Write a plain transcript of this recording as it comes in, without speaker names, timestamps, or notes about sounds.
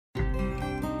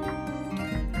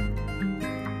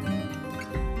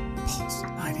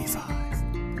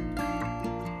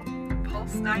95.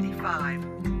 Pulse 95.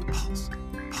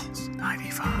 Pulse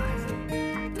 95.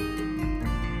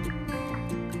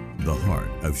 The heart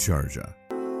of Sharjah.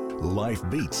 Life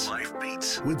Beats. Life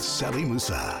Beats with Sally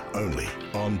Musa. Only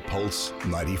on Pulse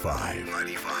 95.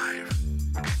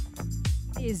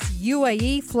 Is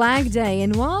UAE Flag Day,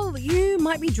 and while you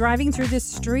might be driving through the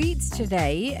streets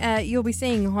today, you'll be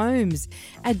seeing homes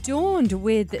adorned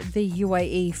with the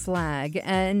UAE flag.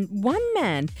 And one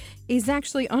man is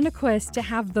actually on a quest to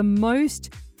have the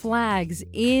most flags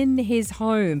in his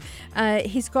home.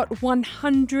 He's got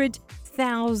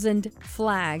 100,000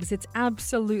 flags. It's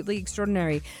absolutely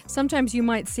extraordinary. Sometimes you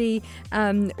might see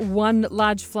one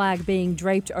large flag being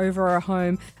draped over a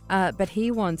home, but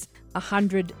he wants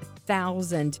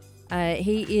 100,000.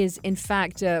 He is, in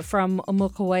fact, from Umm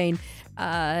Quwain,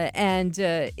 and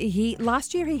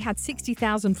last year he had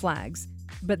 60,000 flags,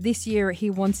 but this year he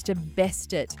wants to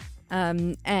best it.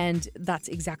 And that's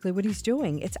exactly what he's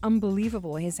doing. It's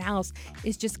unbelievable. His house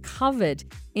is just covered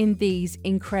in these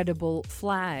incredible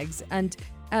flags. And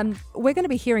we're going to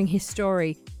be hearing his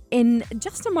story in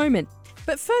just a moment.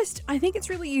 But first, I think it's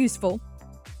really useful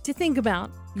to think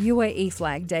about UAE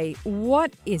Flag Day.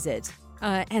 What is it?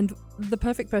 And the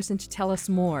perfect person to tell us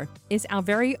more is our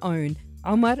very own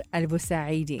Omar Al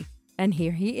Busaidi. And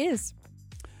here he is.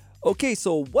 Okay,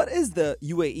 so what is the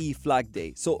UAE Flag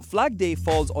Day? So Flag Day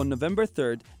falls on November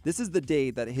 3rd. This is the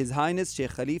day that His Highness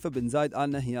Sheikh Khalifa bin Zayed Al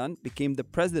Nahyan became the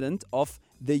president of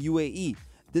the UAE.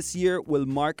 This year will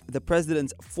mark the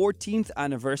president's 14th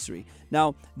anniversary.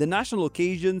 Now, the national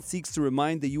occasion seeks to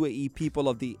remind the UAE people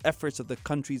of the efforts of the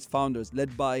country's founders,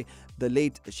 led by the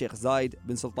late Sheikh Zayed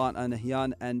bin Sultan Al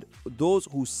Nahyan, and those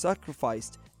who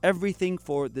sacrificed everything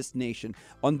for this nation.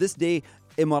 On this day,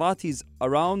 Emiratis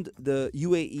around the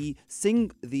UAE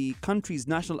sing the country's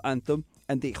national anthem,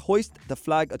 and they hoist the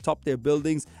flag atop their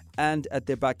buildings and at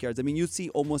their backyards. I mean, you see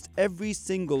almost every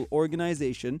single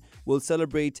organization will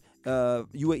celebrate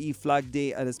UAE Flag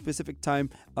Day at a specific time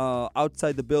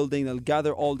outside the building. They'll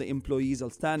gather all the employees, they'll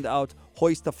stand out,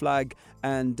 hoist the flag,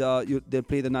 and they'll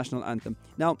play the national anthem.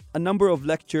 Now, a number of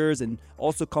lectures and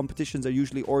also competitions are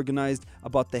usually organized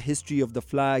about the history of the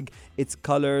flag, its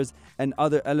colors, and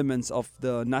other elements of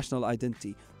the national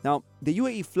identity. Now, the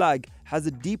UAE flag has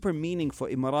a deeper meaning for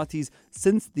Emiratis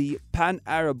since the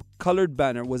Pan-Arab colored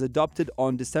banner was adopted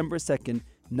on December 2nd,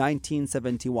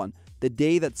 1971, the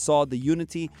day that saw the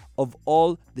unity of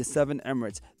all the 7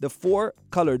 Emirates. The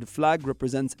 4-colored flag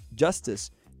represents justice,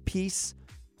 peace,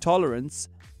 tolerance,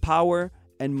 power,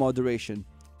 and moderation.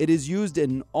 It is used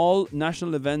in all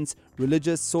national events,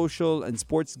 religious, social, and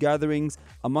sports gatherings,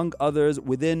 among others,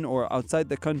 within or outside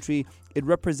the country. It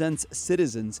represents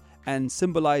citizens and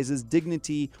symbolizes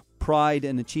dignity, pride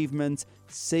and achievements,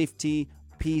 safety,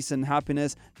 peace and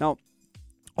happiness. Now,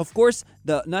 of course,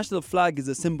 the national flag is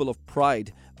a symbol of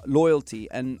pride, loyalty,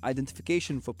 and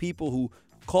identification for people who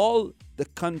call the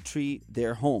country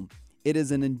their home. It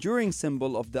is an enduring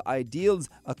symbol of the ideals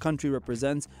a country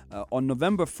represents. On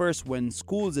November 1st, when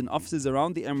schools and offices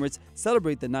around the Emirates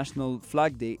celebrate the National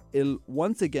Flag Day, it'll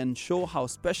once again show how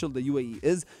special the UAE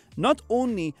is, not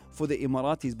only for the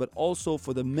Emiratis, but also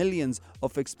for the millions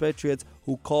of expatriates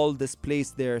who call this place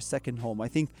their second home. I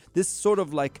think this sort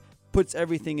of like puts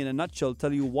everything in a nutshell,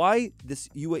 tell you why this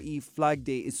UAE Flag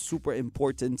Day is super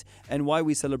important and why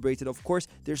we celebrate it. Of course,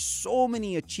 there's so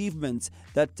many achievements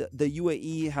that the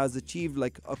UAE has achieved,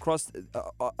 like across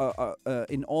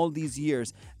in all these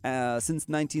years since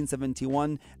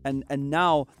 1971, and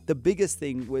now the biggest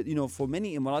thing, for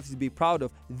many Emiratis to be proud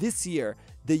of this year,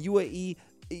 the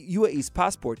UAE's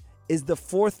passport is the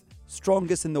 4th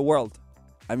strongest in the world.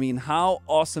 I mean, how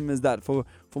awesome is that? For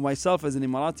myself as an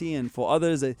Emirati and for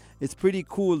others, it's pretty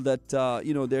cool that,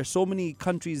 there are so many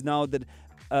countries now that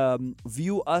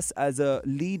view us as a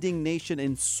leading nation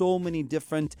in so many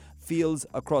different fields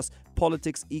across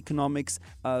politics, economics,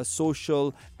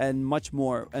 social, and much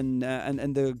more. And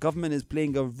the government is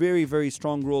playing a very, very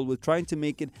strong role with trying to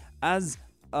make it as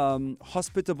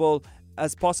hospitable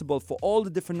as possible for all the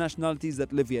different nationalities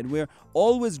that live here. And we're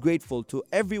always grateful to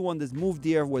everyone that's moved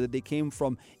here, whether they came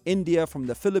from India, from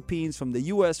the Philippines, from the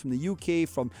US, from the UK,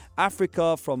 from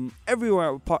Africa, from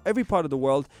everywhere, every part of the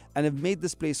world, and have made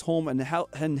this place home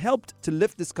and helped to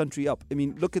lift this country up. I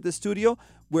mean, look at the studio.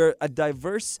 We're a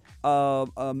diverse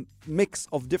mix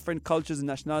of different cultures and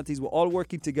nationalities. We're all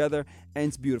working together, and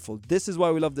it's beautiful. This is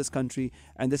why we love this country,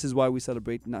 and this is why we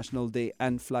celebrate National Day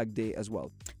and Flag Day as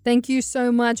well. Thank you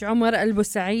so much, Omar Al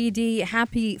Busaidi.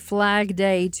 Happy Flag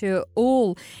Day to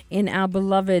all in our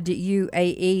beloved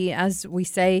UAE. As we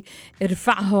say,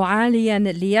 ارفعه عاليا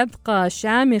ليبقى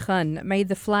شامخا. May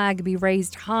the flag be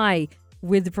raised high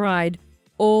with pride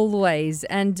always.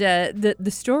 And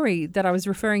the story that I was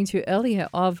referring to earlier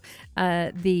of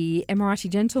the Emirati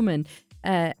gentleman,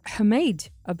 Humaid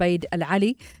Obaid Al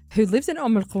Ali, who lives in Al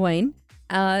Quwain,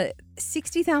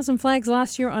 60,000 flags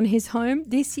last year on his home.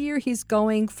 This year he's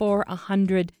going for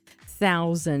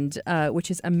 100,000,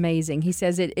 which is amazing. He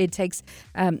says it takes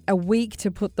a week to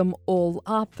put them all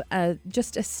up.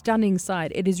 Just a stunning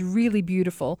sight. It is really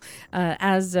beautiful.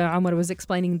 As Omar was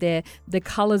explaining there, the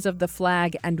colors of the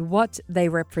flag and what they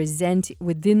represent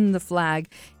within the flag.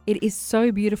 It is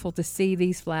so beautiful to see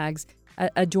these flags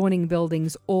adorning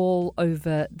buildings all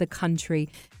over the country,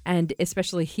 and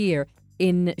especially here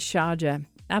in Sharjah.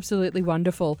 Absolutely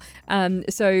wonderful.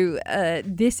 So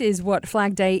this is what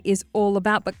Flag Day is all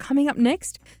about. But coming up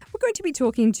next, we're going to be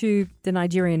talking to the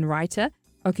Nigerian writer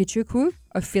Okechukwu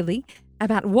Ofili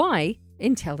about why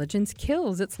intelligence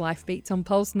kills. It's Life Beats on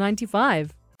Pulse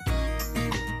 95.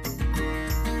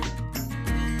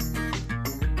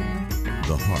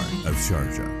 The heart of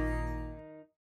Sharjah.